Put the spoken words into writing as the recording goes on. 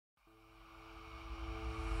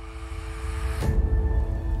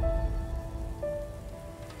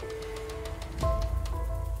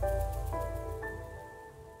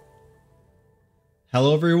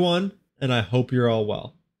Hello, everyone, and I hope you're all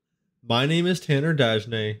well. My name is Tanner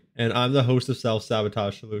Dagenais, and I'm the host of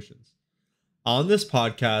Self-Sabotage Solutions. On this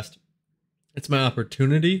podcast, it's my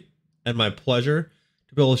opportunity and my pleasure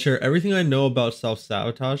to be able to share everything I know about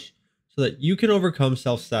self-sabotage so that you can overcome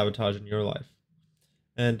self-sabotage in your life.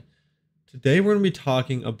 And today we're going to be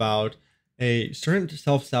talking about a certain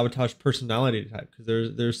self-sabotage personality type,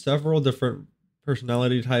 because there's several different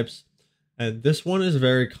personality types. And this one is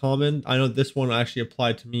very common. I know this one actually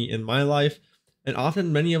applied to me in my life. And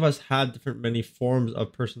often many of us have many forms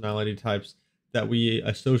of personality types that we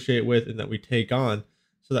associate with and that we take on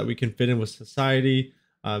so that we can fit in with society,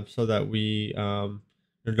 so that we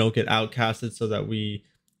don't get outcasted, so that we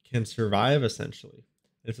can survive, essentially.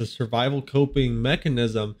 It's a survival coping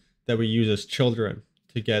mechanism that we use as children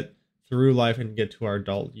to get through life and get to our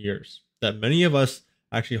adult years that many of us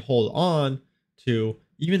actually hold on to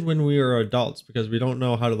even when we are adults, because we don't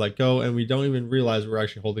know how to let go and we don't even realize we're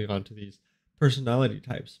actually holding on to these personality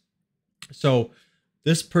types. So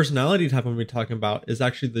this personality type I'm going to be talking about is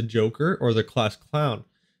actually the Joker or the class clown.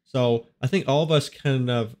 So I think all of us can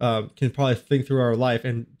probably think through our life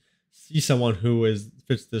and see someone who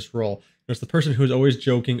fits this role. There's the person who's always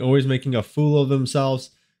joking, always making a fool of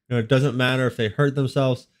themselves. It doesn't matter if they hurt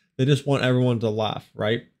themselves. They just want everyone to laugh,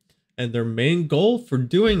 right? And their main goal for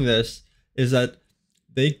doing this is that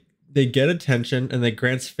they get attention and they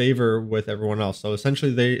grants favor with everyone else. So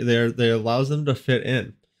essentially they allows them to fit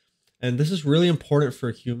in. And this is really important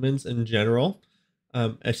for humans in general,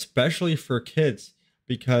 especially for kids,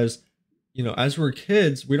 because, as we're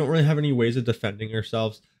kids, we don't really have any ways of defending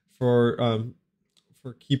ourselves, for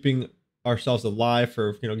keeping ourselves alive,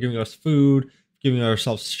 for, giving us food, giving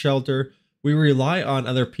ourselves shelter. We rely on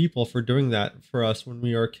other people for doing that for us when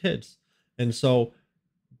we are kids. And so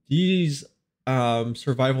these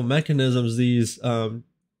survival mechanisms, these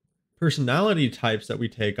personality types that we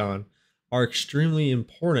take on are extremely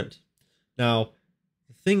important. Now,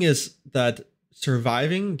 the thing is that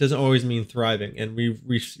surviving doesn't always mean thriving. And we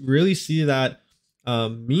really see that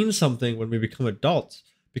mean something when we become adults,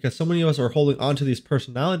 because so many of us are holding on to these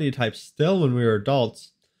personality types still when we were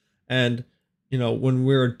adults. And, when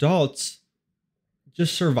we're adults,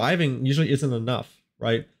 just surviving usually isn't enough,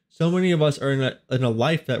 right? So many of us are in a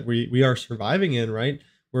life that we are surviving in, right?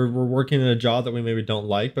 We're working in a job that we maybe don't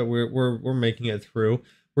like, but we're making it through.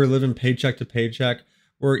 We're living paycheck to paycheck.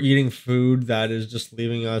 We're eating food that is just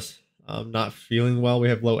leaving us not feeling well. We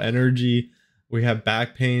have low energy. We have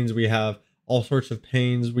back pains. We have all sorts of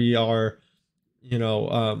pains. We are,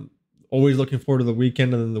 always looking forward to the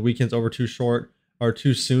weekend, and then the weekend's over too short or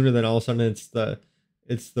too soon, and then all of a sudden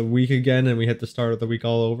it's the week again, and we hit the start of the week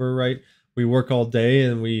all over, right? We work all day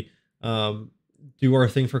and we do our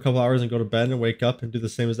thing for a couple hours and go to bed and wake up and do the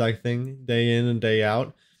same exact thing day in and day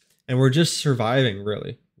out. And we're just surviving,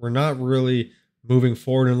 really. We're not really moving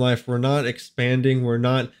forward in life. We're not expanding. We're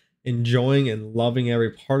not enjoying and loving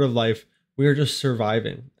every part of life. We are just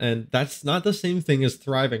surviving. And that's not the same thing as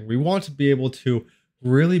thriving. We want to be able to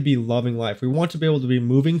really be loving life. We want to be able to be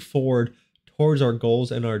moving forward towards our goals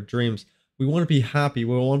and our dreams. We want to be happy.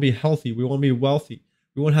 We want to be healthy. We want to be wealthy.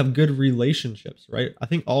 We want to have good relationships, right? I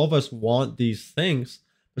think all of us want these things,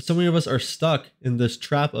 but so many of us are stuck in this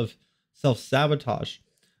trap of self-sabotage.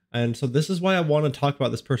 And so this is why I want to talk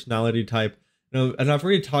about this personality type. And I've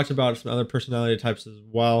already talked about some other personality types as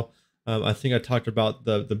well. I think I talked about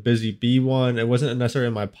the busy bee one. It wasn't necessarily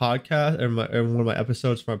in my podcast or in one of my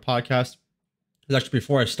episodes for my podcast. It was actually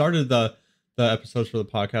before I started the episodes for the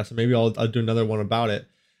podcast, and maybe I'll do another one about it.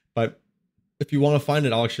 But if you want to find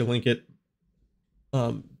it, I'll actually link it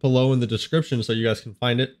below in the description so you guys can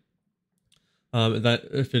find it, that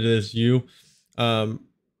if it is you. So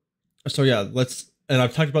yeah, and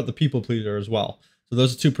I've talked about the people pleaser as well. So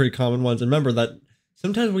those are two pretty common ones. And remember that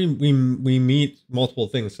sometimes we meet multiple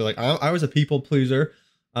things. So like I was a people pleaser,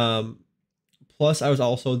 plus I was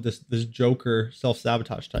also this Joker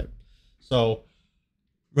self-sabotage type. So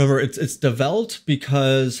remember, it's developed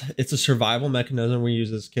because it's a survival mechanism we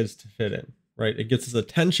use as kids to fit in. Right? It gets us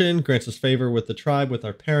attention, grants us favor with the tribe, with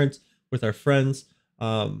our parents, with our friends,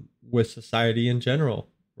 with society in general,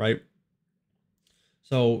 right?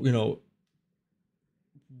 So,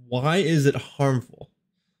 why is it harmful?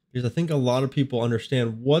 Because I think a lot of people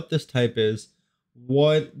understand what this type is,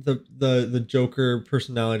 what the Joker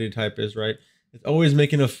personality type is, right? It's always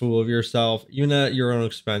making a fool of yourself, even at your own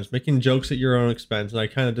expense, making jokes at your own expense. And I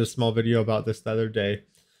kind of did a small video about this the other day.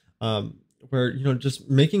 Where, just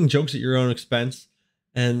making jokes at your own expense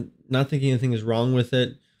and not thinking anything is wrong with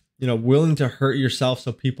it, willing to hurt yourself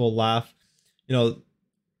so people laugh.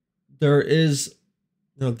 There is,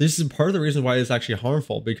 this is part of the reason why it's actually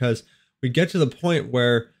harmful, because we get to the point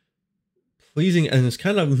where pleasing, and this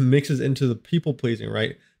kind of mixes into the people pleasing,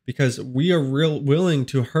 right? Because we are willing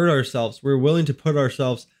to hurt ourselves. We're willing to put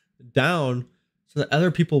ourselves down so that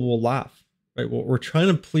other people will laugh, right? We're trying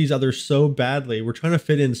to please others so badly. We're trying to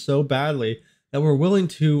fit in so badly that we're willing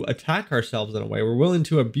to attack ourselves in a way. We're willing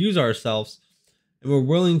to abuse ourselves, and we're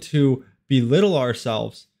willing to belittle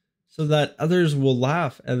ourselves so that others will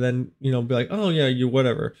laugh and then, be like, oh yeah, you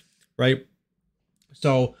whatever, right?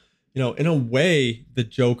 So, in a way, the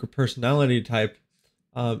joke or personality type,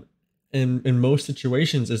 in most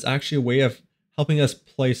situations, is actually a way of helping us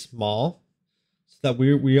play small, so that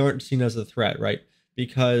we aren't seen as a threat, right?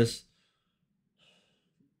 Because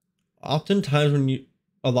oftentimes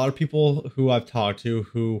a lot of people who I've talked to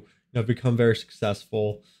who have become very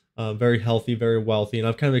successful, very healthy, very wealthy, and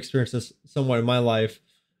I've kind of experienced this somewhat in my life,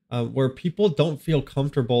 where people don't feel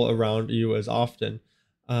comfortable around you as often.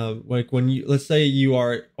 Like when let's say you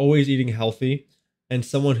are always eating healthy, and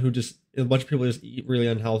a bunch of people just eat really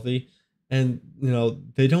unhealthy, and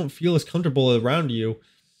they don't feel as comfortable around you,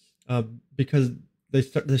 because they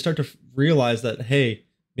start to realize that, hey,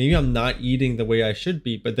 maybe I'm not eating the way I should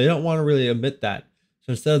be, but they don't want to really admit that.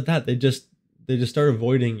 So instead of that, they just start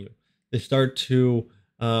avoiding you. They start to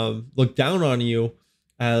look down on you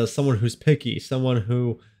as someone who's picky, someone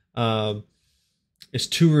who is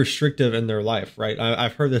too restrictive in their life, right?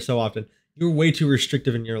 I've heard this so often. You're way too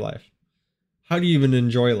restrictive in your life. How do you even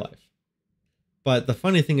enjoy life? But the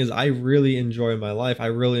funny thing is, I really enjoy my life. I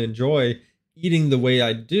really enjoy eating the way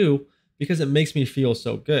I do because it makes me feel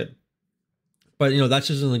so good. But that's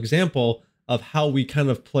just an example of how we kind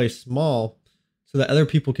of play small so that other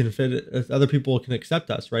people can other people can accept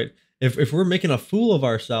us, right? If we're making a fool of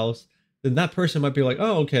ourselves, then that person might be like,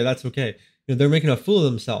 oh, okay, that's okay. They're making a fool of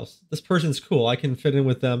themselves. This person's cool. I can fit in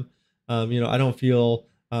with them. I don't feel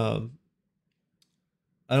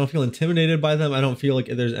intimidated by them. I don't feel like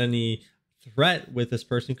there's any threat with this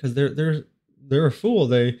person because they're a fool.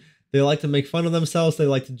 They like to make fun of themselves. They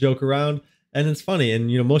like to joke around, and it's funny.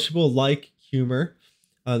 And most people like humor.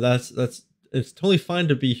 It's totally fine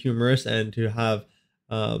to be humorous and to have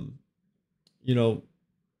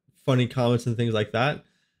funny comments and things like that.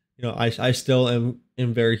 I still am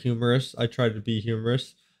very humorous. I try to be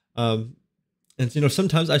humorous. And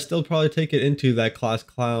sometimes I still probably take it into that class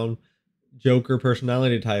clown joker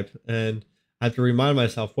personality type, and I have to remind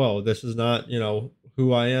myself, whoa, this is not,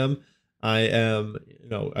 who I am. I am,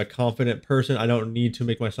 a confident person. I don't need to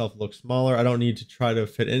make myself look smaller. I don't need to try to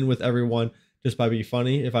fit in with everyone just by being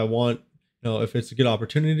funny. If I want, if it's a good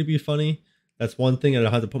opportunity to be funny, that's one thing. And I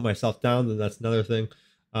don't have to put myself down, then that's another thing.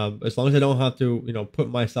 As long as I don't have to, put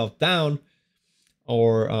myself down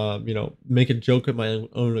or, make a joke at my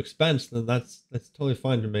own expense, then that's totally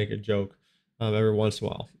fine to make a joke every once in a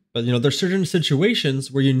while. But, there's certain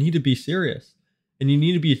situations where you need to be serious and you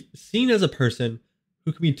need to be seen as a person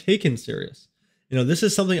who can be taken serious. This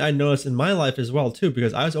is something I noticed in my life as well, too,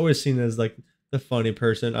 because I was always seen as like the funny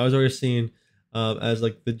person. I was always seen as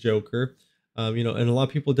like the joker, and a lot of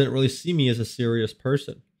people didn't really see me as a serious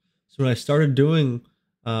person. So when I started doing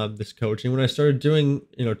this coaching, when I started doing,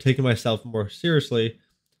 taking myself more seriously,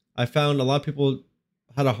 I found a lot of people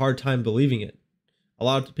had a hard time believing it. A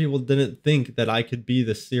lot of people didn't think that I could be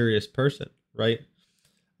the serious person, right?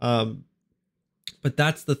 But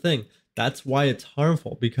that's the thing. That's why it's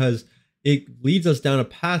harmful, because it leads us down a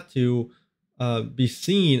path to be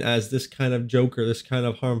seen as this kind of joker, this kind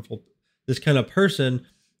of harmful, this kind of person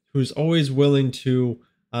who's always willing to,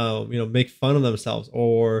 make fun of themselves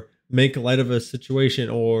or make light of a situation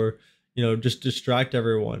or, just distract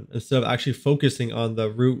everyone instead of actually focusing on the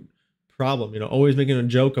root problem, always making a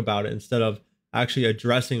joke about it instead of actually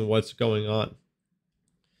addressing what's going on.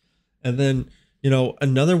 And then,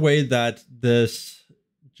 another way that this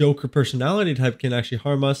joker personality type can actually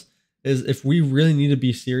harm us is if we really need to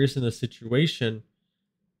be serious in a situation.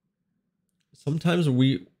 Sometimes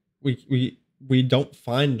we don't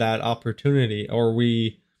find that opportunity, or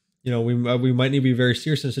we might need to be very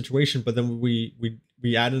serious in a situation, but then we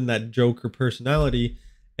add in that joker personality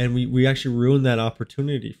and we actually ruin that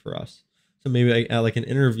opportunity for us. So maybe add like an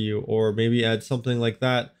interview, or maybe add something like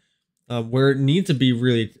that, where it needs to be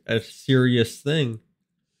really a serious thing,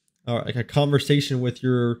 or like a conversation with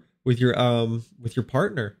your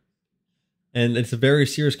partner, and it's a very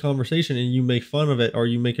serious conversation, and you make fun of it, or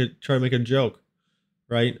try to make a joke,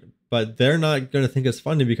 right? But they're not going to think it's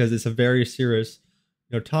funny because it's a very serious,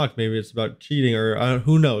 talk. Maybe it's about cheating, or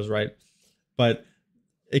who knows, right? But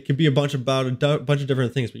it could be bunch of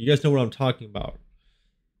different things. But you guys know what I'm talking about.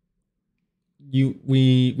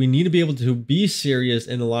 We need to be able to be serious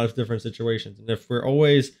in a lot of different situations, and if we're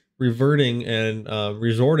always reverting and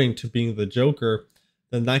resorting to being the Joker,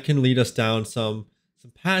 then that can lead us down some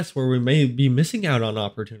paths where we may be missing out on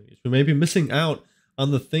opportunities. We may be missing out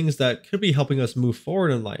on the things that could be helping us move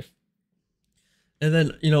forward in life. And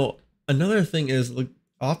then, another thing is, like,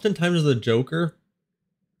 oftentimes the Joker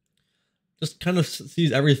just kind of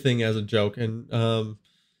sees everything as a joke. And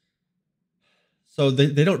so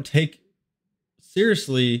they don't take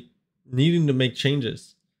seriously needing to make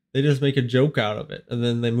changes. They just make a joke out of it and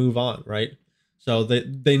then they move on, right? So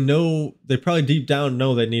they know, they probably deep down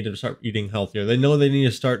know they need to start eating healthier. They know they need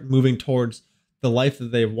to start moving towards the life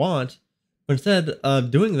that they want. But instead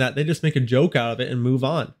of doing that, they just make a joke out of it and move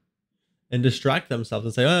on and distract themselves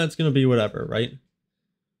and say, oh, it's going to be whatever, right?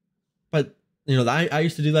 But, I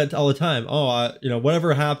used to do that all the time. Oh,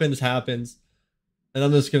 whatever happens, happens. And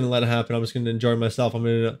I'm just going to let it happen. I'm just going to enjoy myself. I'm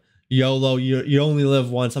going to YOLO. You only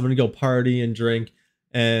live once. I'm going to go party and drink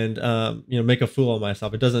and, make a fool of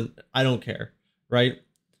myself. I don't care, right?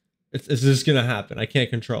 It's just going to happen. I can't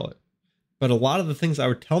control it. But a lot of the things I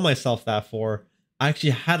would tell myself that for, I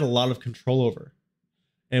actually had a lot of control over.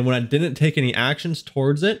 And when I didn't take any actions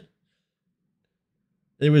towards it,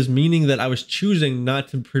 it was meaning that I was choosing not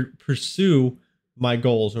to pursue my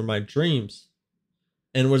goals or my dreams.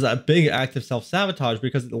 And it was that big act of self-sabotage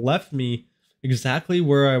because it left me exactly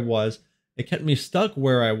where I was. It kept me stuck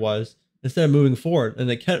where I was instead of moving forward.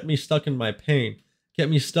 And it kept me stuck in my pain. It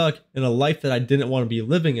kept me stuck in a life that I didn't want to be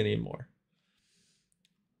living anymore.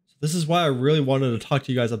 So this is why I really wanted to talk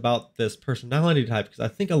to you guys about this personality type, because I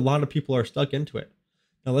think a lot of people are stuck into it.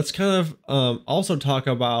 Now let's kind of also talk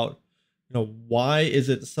about, why is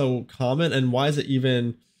it so common and why is it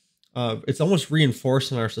even, it's almost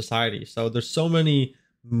reinforced in our society. So there's so many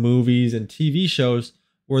movies and TV shows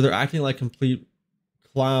where they're acting like complete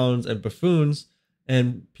clowns and buffoons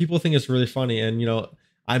and people think it's really funny. And,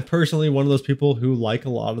 I'm personally one of those people who like a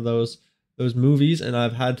lot of those movies, and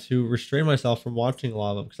I've had to restrain myself from watching a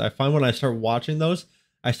lot of them because I find when I start watching those,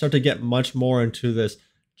 I start to get much more into this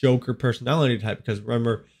Joker personality type. Because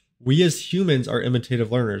remember, we as humans are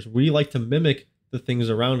imitative learners. We like to mimic the things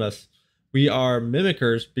around us. We are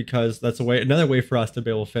mimickers because that's another way for us to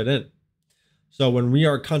be able to fit in. So when we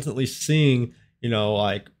are constantly seeing,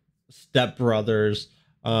 like Step Brothers,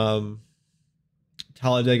 Talladega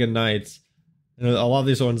Nights, a lot of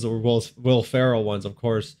these ones were Will Ferrell ones, of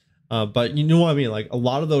course. But you know what I mean? Like a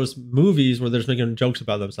lot of those movies where they're just making jokes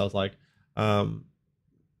about themselves, like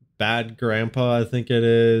Bad Grandpa, I think it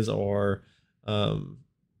is, or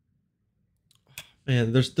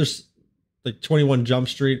there's like 21 Jump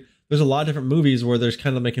Street. There's a lot of different movies where there's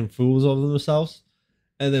kind of making fools of themselves.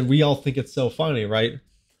 And then we all think it's so funny, right?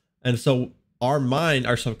 And so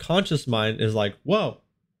our subconscious mind is like, whoa,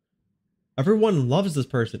 everyone loves this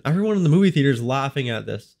person. Everyone in the movie theater is laughing at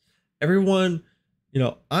this. Everyone,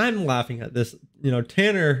 I'm laughing at this.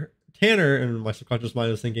 Tanner, and my subconscious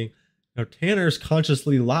mind is thinking, Tanner's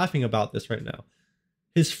consciously laughing about this right now.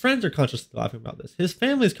 His friends are consciously laughing about this. His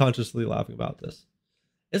family's consciously laughing about this.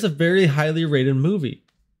 It's a very highly rated movie.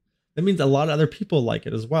 That means a lot of other people like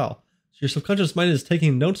it as well. So your subconscious mind is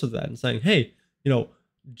taking notes of that and saying, hey,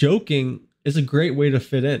 joking is a great way to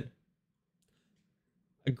fit in.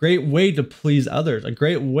 A great way to please others. A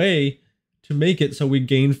great way to make it so we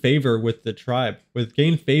gain favor with the tribe,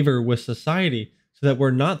 gain favor with society, so that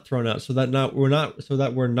we're not thrown out, so that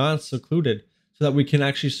we're not secluded, so that we can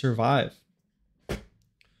actually survive.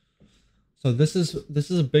 So this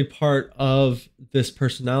is a big part of this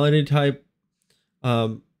personality type.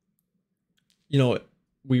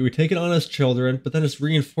 We take it on as children, but then it's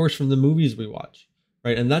reinforced from the movies we watch,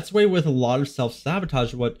 right? And that's the way with a lot of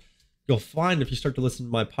self-sabotage. What you'll find if you start to listen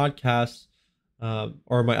to my podcast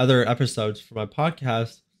or my other episodes for my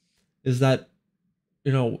podcast is that,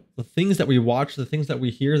 the things that we watch, the things that we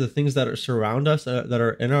hear, the things that surround us, that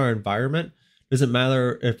are in our environment, doesn't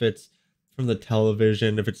matter if it's from the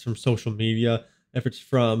television, if it's from social media, if it's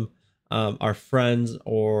from our friends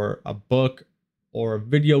or a book or a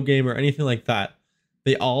video game or anything like that,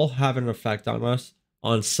 they all have an effect on us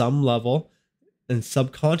on some level. And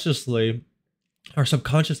subconsciously, our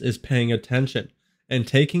subconscious is paying attention and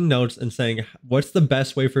taking notes and saying, what's the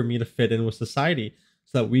best way for me to fit in with society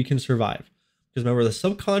so that we can survive? Because remember, the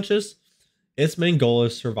subconscious, its main goal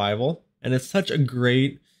is survival. And it's such a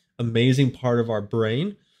great, amazing part of our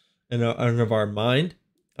brain and of our mind.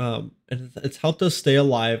 And it's helped us stay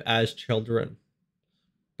alive as children.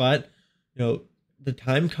 But, the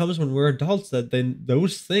time comes when we're adults that then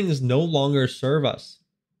those things no longer serve us.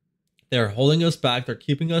 They're holding us back. They're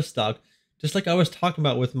keeping us stuck. Just like I was talking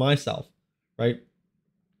about with myself, right?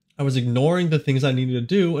 I was ignoring the things I needed to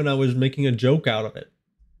do and I was making a joke out of it.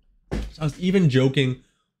 So I was even joking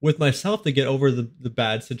with myself to get over the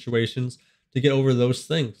bad situations, to get over those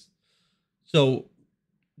things. So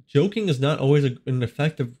joking is not always an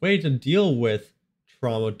effective way to deal with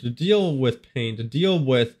trauma, to deal with pain, to deal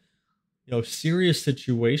with, serious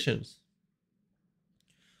situations.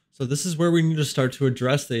 So this is where we need to start to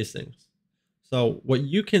address these things. So what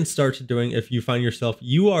you can start to doing if you find yourself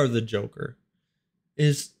you are the joker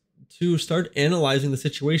is to start analyzing the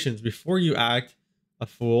situations before you act a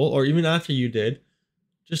fool, or even after you did.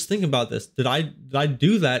 Just think about this. Did I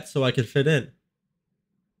do that so I could fit in?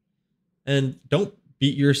 And don't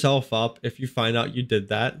beat yourself up if you find out you did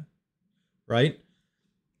that, right?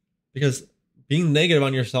 Because being negative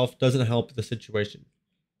on yourself doesn't help the situation.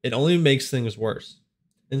 It only makes things worse.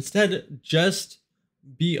 Instead, just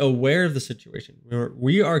be aware of the situation.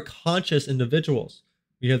 We are conscious individuals.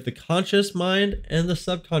 We have the conscious mind and the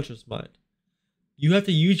subconscious mind. You have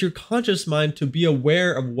to use your conscious mind to be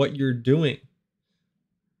aware of what you're doing.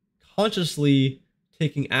 Consciously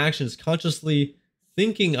taking actions, consciously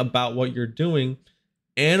thinking about what you're doing,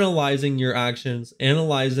 analyzing your actions,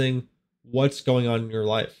 analyzing what's going on in your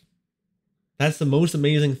life. That's the most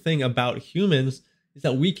amazing thing about humans, is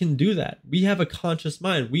that we can do that. We have a conscious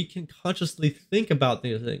mind. We can consciously think about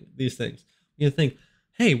these things. You can think,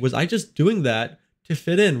 hey, was I just doing that to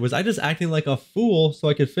fit in? Was I just acting like a fool so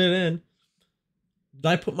I could fit in? Did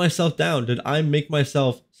I put myself down? Did I make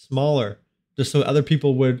myself smaller just so other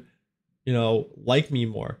people would, like me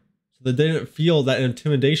more? So that they didn't feel that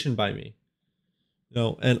intimidation by me.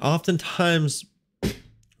 And oftentimes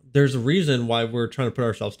there's a reason why we're trying to put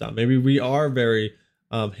ourselves down. Maybe we are very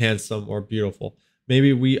handsome or beautiful.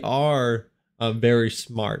 Maybe we are very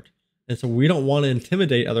smart. And so we don't want to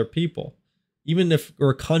intimidate other people. Even if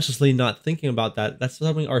we're consciously not thinking about that, that's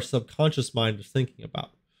something our subconscious mind is thinking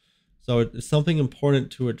about. So it's something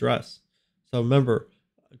important to address. So remember,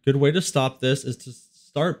 a good way to stop this is to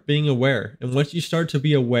start being aware. And once you start to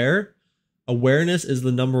be aware, awareness is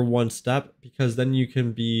the number one step, because then you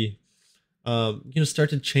can be, start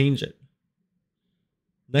to change it.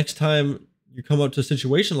 Next time you come up to a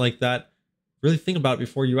situation like that, really think about it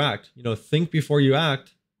before you act. Think before you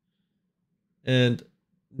act. And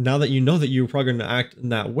now that you know that you're probably going to act in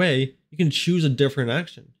that way, you can choose a different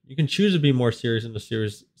action. You can choose to be more serious in a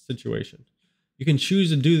serious situation. You can choose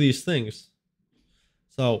to do these things.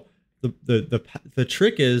 So the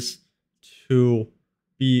trick is to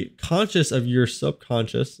be conscious of your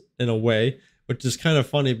subconscious in a way, which is kind of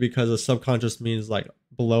funny because the subconscious means like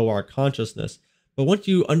below our consciousness. But once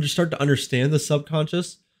you start to understand the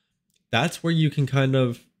subconscious, that's where you can kind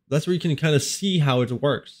of see how it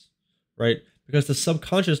works, right? Because the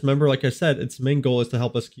subconscious, remember, like I said, its main goal is to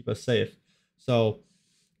help us keep us safe. So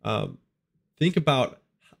think about,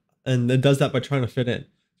 and it does that by trying to fit in.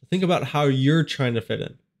 So think about how you're trying to fit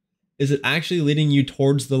in. Is it actually leading you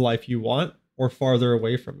towards the life you want or farther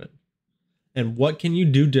away from it? And what can you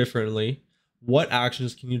do differently? What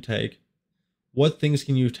actions can you take? What things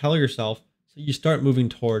can you tell yourself so you start moving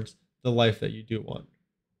towards the life that you do want?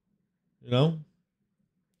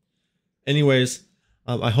 Anyways,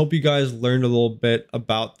 I hope you guys learned a little bit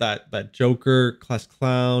about that Joker, class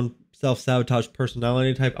clown, self-sabotage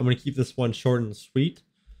personality type. I'm going to keep this one short and sweet.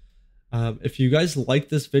 If you guys like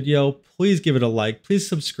this video, please give it a like. Please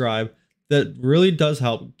subscribe. That really does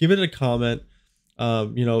help. Give it a comment.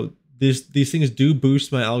 These things do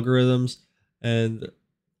boost my algorithms and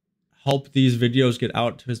help these videos get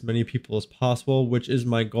out to as many people as possible, which is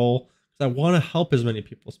my goal, because I want to help as many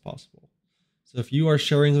people as possible. So if you are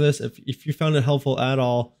sharing this, if you found it helpful at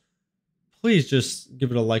all, please just give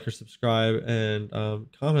it a like or subscribe and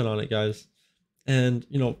comment on it, guys. And,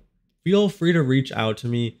 feel free to reach out to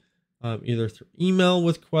me either through email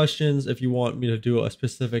with questions if you want me to do a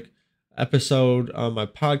specific episode on my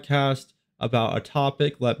podcast about a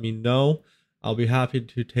topic. Let me know. I'll be happy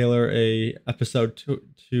to tailor a episode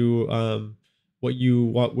to what you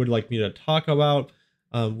would like me to talk about.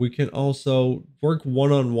 We can also work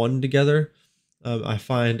one-on-one together. I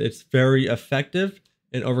find it's very effective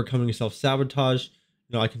in overcoming self-sabotage.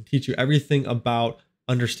 I can teach you everything about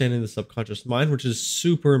understanding the subconscious mind, which is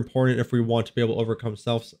super important if we want to be able to overcome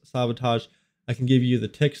self-sabotage. I can give you the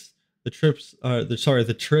tricks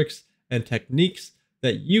and techniques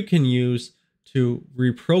that you can use to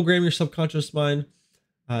reprogram your subconscious mind,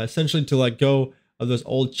 essentially to let go of those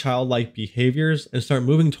old childlike behaviors and start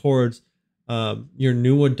moving towards your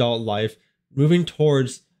new adult life, moving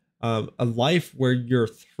towards a life where you're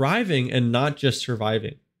thriving and not just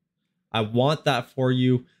surviving. I want that for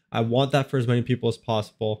you. I want that for as many people as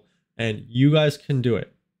possible, and you guys can do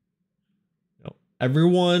it.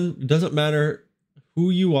 Everyone, it doesn't matter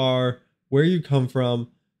who you are, where you come from,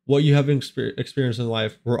 what you have experienced in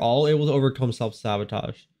life, we're all able to overcome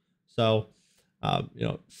self-sabotage. So,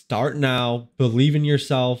 start now, believe in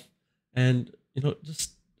yourself, and,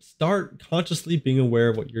 just start consciously being aware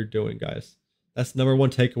of what you're doing, guys. That's number one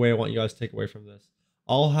takeaway I want you guys to take away from this.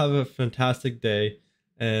 All have a fantastic day,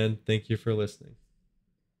 and thank you for listening.